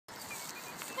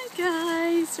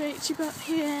guys, Rachel Bot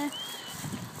here.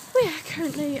 We are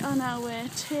currently on our way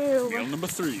to meal number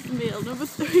 3. Meal number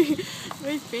 3.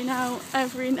 We've been out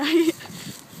every night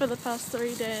for the past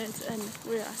 3 days and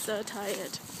we are so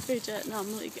tired. We don't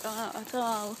normally go out at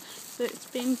all. So it's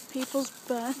been people's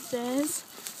birthdays.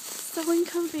 So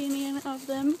inconvenient of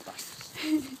them.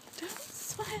 Don't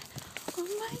swear on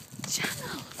my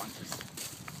channel.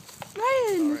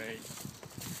 Ryan! Sorry.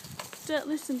 Don't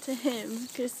listen to him,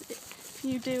 because if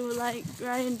you do like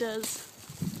Ryan does,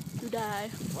 you die.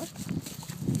 What?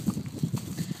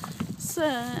 So,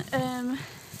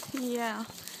 yeah,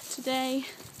 today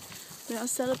we are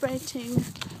celebrating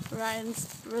Ryan's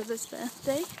brother's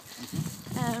birthday.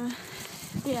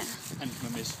 Yeah. And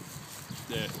Mummy's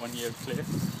the 1 year clear.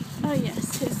 Oh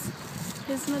yes,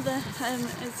 his mother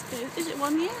is it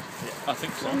 1 year? Yeah, I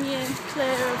think so. 1 year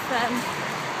clear of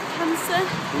cancer.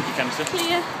 Rookie cancer.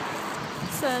 Clear.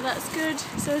 So that's good.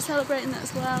 So we're celebrating that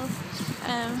as well.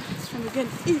 And we're going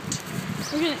to eat.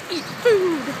 We're going to eat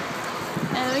food.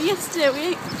 Yesterday we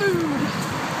ate food.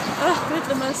 Oh, we had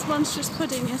the most monstrous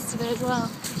pudding yesterday as well.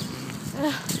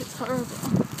 It's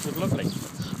horrible. It was lovely.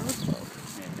 It's horrible.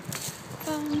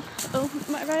 Oh,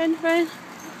 Ryan. Right,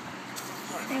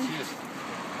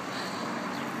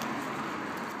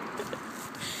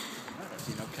 I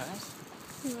see no cars.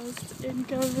 The most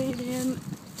inconvenient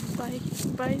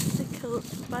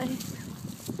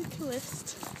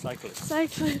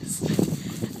cyclist.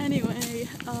 Anyway,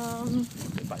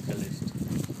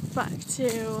 back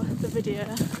to the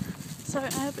video. Sorry,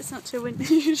 I hope it's not too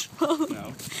unusual.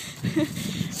 No.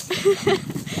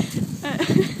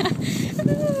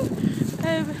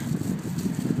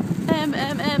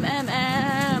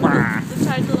 The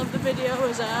title of the video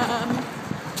was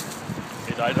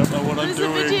I don't know what I'm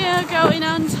doing. There's a video going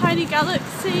on Tiny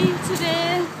Galaxy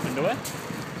today. Underwear?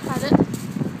 Pardon?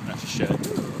 That's a shirt.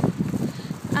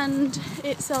 And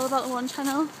it's all about the one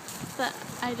channel that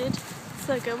I did.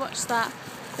 So go watch that.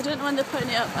 I don't know when they're putting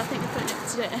it up. I think they're putting it up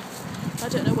today. I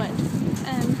don't know when.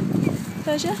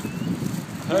 Persia?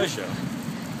 Persia?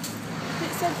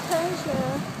 It said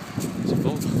Persia. It's a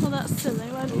boat. Well, that's silly.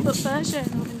 Why did you put Persia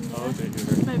in the window? Oh, did you?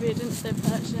 Maybe it didn't say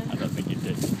Persia. I don't think you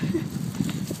did.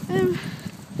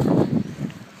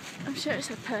 I'm sure it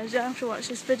said Persia. I have to watch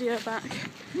this video back.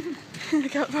 I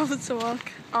can't bother to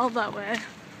walk all that way.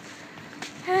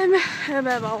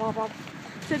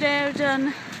 Today I've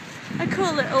done a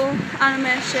cool little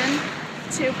animation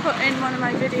to put in one of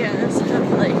my videos,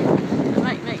 hopefully it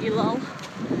might make you lol.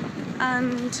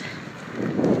 And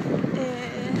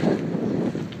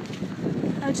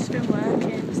I've just been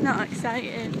working, it's not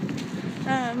exciting.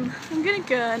 I'm gonna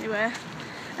go anyway.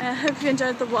 I hope you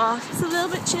enjoyed the walk. It's a little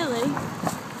bit chilly.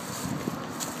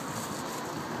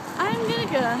 I'm gonna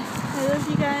go. I love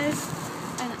you guys,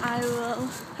 and I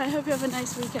hope you have a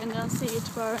nice weekend. I'll see you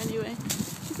tomorrow anyway.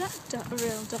 Is that a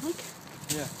real dog?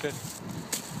 Yeah, good.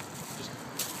 Just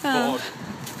bored.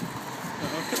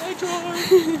 Can I try?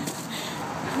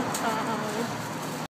 Oh.